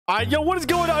All right, yo, what is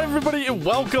going on, everybody? And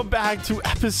welcome back to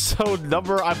episode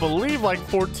number, I believe, like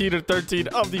 14 or 13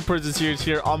 of the prison series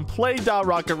here on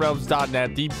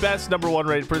play.rocketrealms.net, the best #1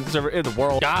 rated prison server in the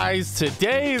world. Guys,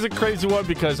 today is a crazy one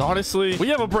because, honestly, we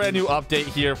have a brand new update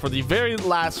here for the very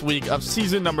last week of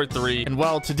season number 3. And,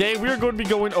 well, today we are going to be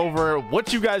going over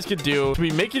what you guys can do to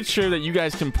be making sure that you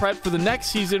guys can prep for the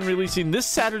next season, releasing this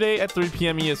Saturday at 3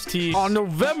 p.m. EST on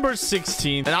November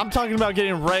 16th. And I'm talking about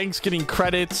getting ranks, getting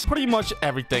credits, pretty much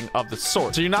everything of the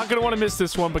sort. So you're not going to want to miss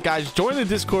this one. But guys, join the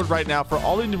Discord right now for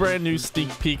all the brand new sneak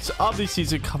peeks of the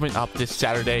season coming up this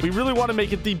Saturday. We really want to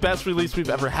make it the best release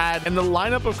we've ever had, and the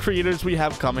lineup of creators we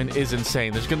have coming is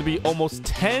insane. There's going to be almost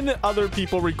 10 other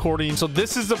people recording, so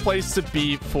this is the place to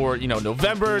be for, you know,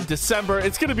 November, December.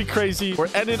 It's going to be crazy. We're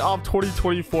ending off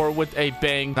 2024 with a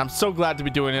bang, and I'm so glad to be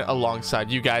doing it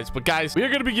alongside you guys. But guys, we are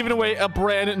going to be giving away a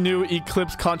brand new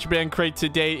Eclipse contraband crate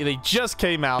today. They just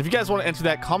came out. If you guys want to enter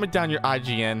that, comment down your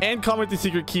IGN and comment the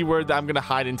secret keyword that I'm going to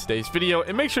hide in today's video,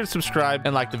 and make sure to subscribe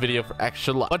and like the video for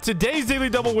extra luck. But today's daily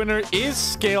double winner is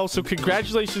Scale, so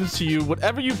congratulations to you.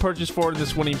 Whatever you purchase for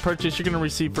this winning purchase, you're going to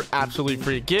receive for absolutely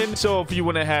free again. So if you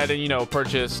went ahead and, you know,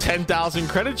 purchase 10,000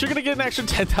 credits, you're going to get an extra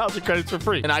 10,000 credits for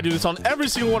free. And I do this on every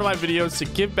single one of my videos to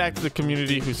give back to the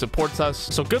community who supports us.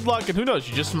 So good luck, and who knows,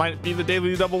 you just might be the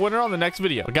daily double winner on the next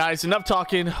video. But guys, enough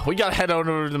talking. We got to head on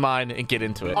over to the mine and get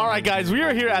into it. All right, guys, we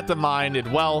are here at the mine,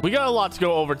 and well, we got a lot to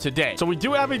go over today. So we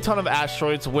do have a ton of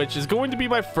asteroids, which is going to be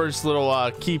my first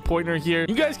little key pointer here.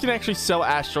 You guys can actually sell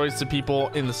asteroids to people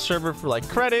in the server for like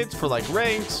credits, for like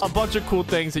ranks, a bunch of cool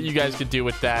things that you guys could do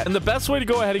with that. And the best way to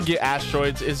go ahead and get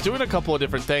asteroids is doing a couple of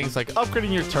different things, like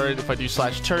upgrading your turret. If I do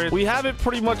 /turret, we have it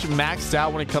pretty much maxed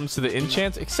out when it comes to the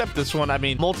enchants, except this one. I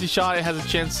mean, multi-shot, it has a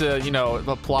chance to, you know,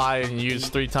 apply and use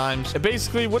 3 times. And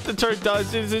basically what the turret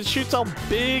does is it shoots a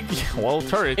big, well,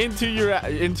 turret into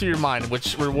your mine,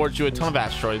 which rewards you a ton of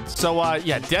asteroids. So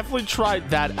yeah, definitely try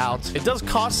that out. It does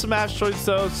cost some asteroids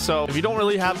though, so if you don't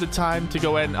really have the time to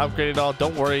go ahead and upgrade it all,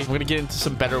 don't worry. We're gonna get into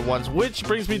some better ones, which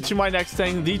brings me to my next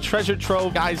thing, the treasure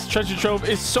trove. Guys, treasure trove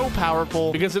is so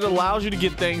powerful because it allows you to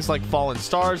get things like fallen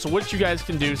stars, which you guys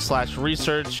can do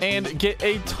 /research and get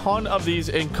a ton of these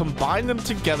and combine them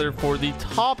together for the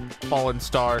top fallen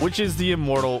star, which is the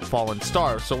immortal fallen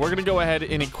star. So we're gonna go ahead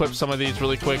and equip some of these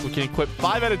really quick. We can equip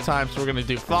 5 at a time, so we're gonna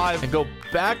do 5 and go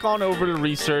back on over to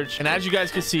research. And as you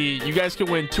guys can see, you guys can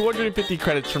win 250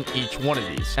 credits from each one of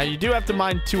these. Now you do have to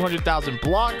mine 200,000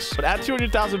 blocks, but at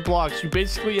 200,000 blocks, you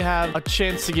basically have a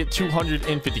chance to get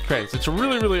 250 credits. It's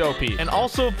really OP. And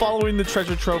also, following the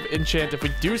treasure trove enchant, if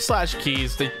we do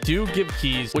 /keys, they do give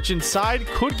keys, which inside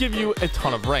could give you a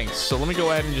ton of ranks. So let me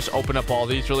go ahead and just open up all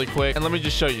these really quick, and let me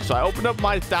just show you. So I opened up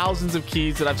my thousands of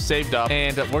keys that I've saved up,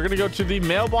 and we're gonna go to the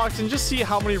mailbox and just see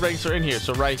how many ranks are in here.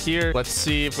 So right here, let's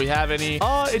see if we have any.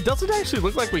 It doesn't actually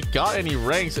look like we got any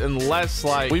ranks, unless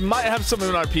like we might have some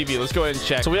in our PV. Let's go ahead and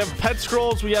check. So we have pet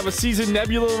scrolls, we have a season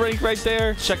nebula rank right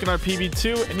there. Checking our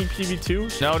PV2. Any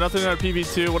PV2s? No, nothing in our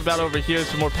PV2. What about over here?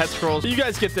 Some more pet scrolls. You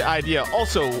guys get the idea.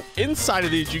 Also, inside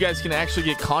of these, you guys can actually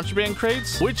get contraband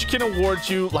crates, which can award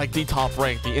you like the top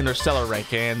rank, the interstellar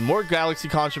rank, and more galaxy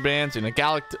contrabands and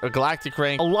a galactic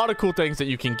rank. A lot of cool things that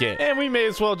you can get, and we may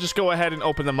as well just go ahead and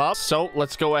open them up. So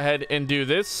let's go ahead and do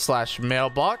this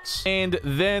 /mailbox, and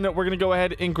then we're gonna go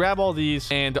ahead and grab all these,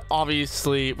 and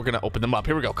obviously we're gonna open them up.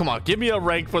 Here we go. Come on, give me a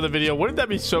rank for the video. Wouldn't that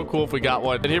be so cool if we got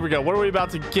one? And here we go. What are we about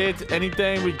to get?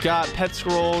 Anything? We got pet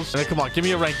scrolls, and then come on, give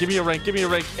me a rank, give me a rank, give me a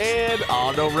rank, and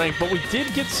oh, no rank. But we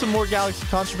did get some more galaxy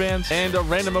contrabands and a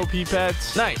random OP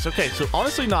pets. Nice. Okay, so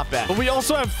honestly not bad. But we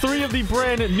also have 3 of the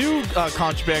brand new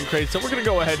contraband crates that we're gonna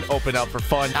go ahead and open up for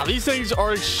fun. Now these things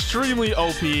are extremely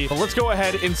OP, but let's go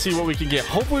ahead and see what we can get.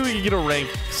 Hopefully we can get a rank,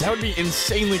 because that would be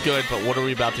insanely good. But what are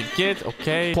we about to get?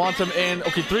 Okay, quantum, and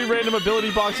okay, 3 random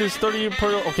ability boxes, 30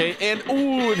 per. Okay, and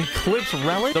ooh, an eclipse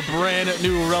relic, the brand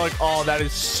new relic. Oh, that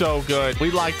is so good.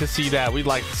 We'd like to see that. We'd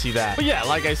like to see that. But yeah,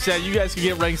 like I said, you guys can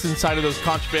get ranks inside of those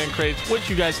contraband crates, which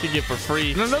you guys can get for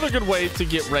free. And another good way to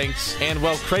get ranks and,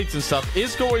 well, crates and stuff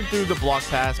is going through the block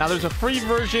pass. Now there's a free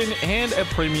version and a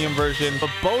premium version, but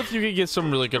both you can get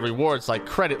some really good rewards, like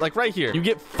credit. Like right here, you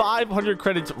get 500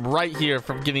 credits right here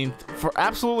from getting for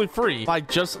absolutely free by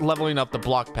just leveling up the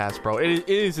block pass, bro. It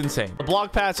is insane. The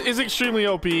block pass is extremely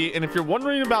OP, and if you're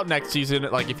wondering about next season,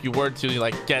 like if you were to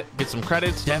like get some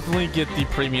credits, definitely get the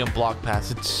premium block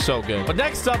pass. It's so good. But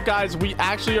next up, guys, we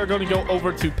actually are going to go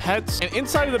over to pets, and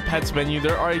inside of the pets menu,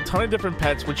 there are a ton of different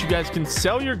pets, which you guys can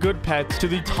sell your good pets to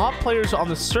the top players on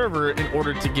the server in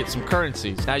order to get some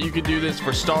currencies. Now you can do this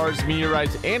for stars,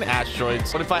 meteorites, and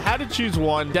asteroids, but if I had to choose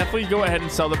one, definitely go ahead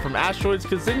and sell them from asteroids,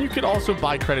 because then you could also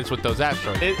buy credits with those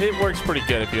asteroids. It works pretty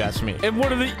good if you ask me. And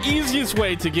one of the easiest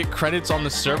way to get credits on the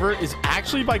server is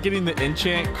actually by getting the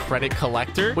enchant credit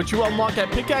collector, which you unlock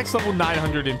at pickaxe level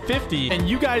 950, and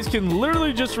you guys can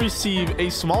literally just receive a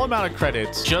small amount of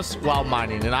credits just while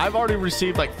mining. And I've already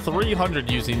received like 300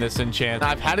 using this enchant.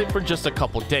 I've had it for just a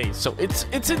couple days, so it's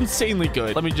insanely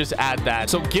good. Let me just add that.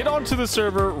 So get onto the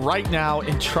server right now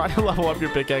and try to level up your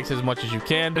pickaxe as much as you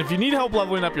can. If you need help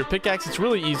leveling up your pickaxe, it's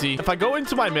really easy. If I go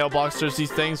into my mailbox, there's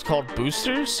these things called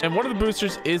boosters, and one of the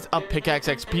boosters is a pickaxe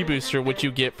XP booster, which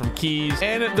you get from keys.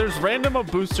 And there's random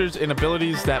boosters and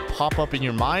abilities that pop up in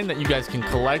your mine that you guys can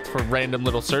collect for random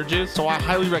little surges. So I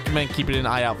highly recommend keeping an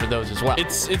eye out for those as well.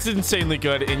 It's insanely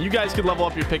good, and you guys can level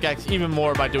up your pickaxe even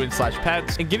more by doing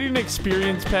 /pets and getting an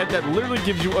experience pet that literally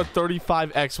gives you a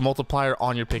 35x multiplier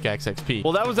on your pickaxe XP.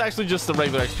 Well, that was actually just the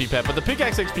regular XP pet, but the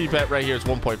pickaxe XP pet right here is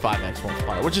 1.5x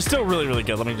multiplier, which is still really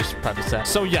good. Let me just preface that.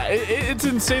 So yeah, it's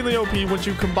insanely OP once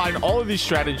you combine all of these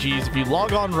strategies. If you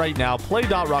log on right now,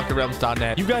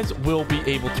 play.rocketrealms.net, you guys will be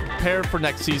able to prepare for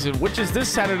next season, which is this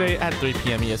Saturday at 3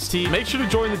 p.m. EST. Make sure to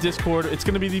join the Discord. It's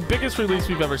going to be the biggest release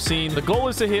we've ever seen. The goal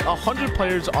is to hit 100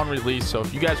 players on release. So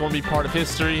if you guys want to be part of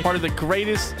history, part of the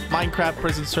greatest Minecraft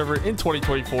prison server in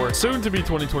 2024, soon to be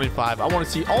 2025, I want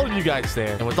to see all of you guys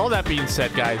there. And with all that being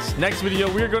said, guys, next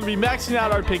video, we are going to be maxing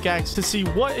out our pickaxe to see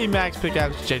what a max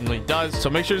pickaxe genuinely does. So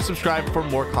make sure to subscribe for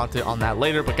more content on that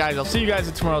later. But guys, I'll see you guys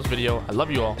in tomorrow's video. I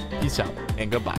love you all. Peace out and goodbye.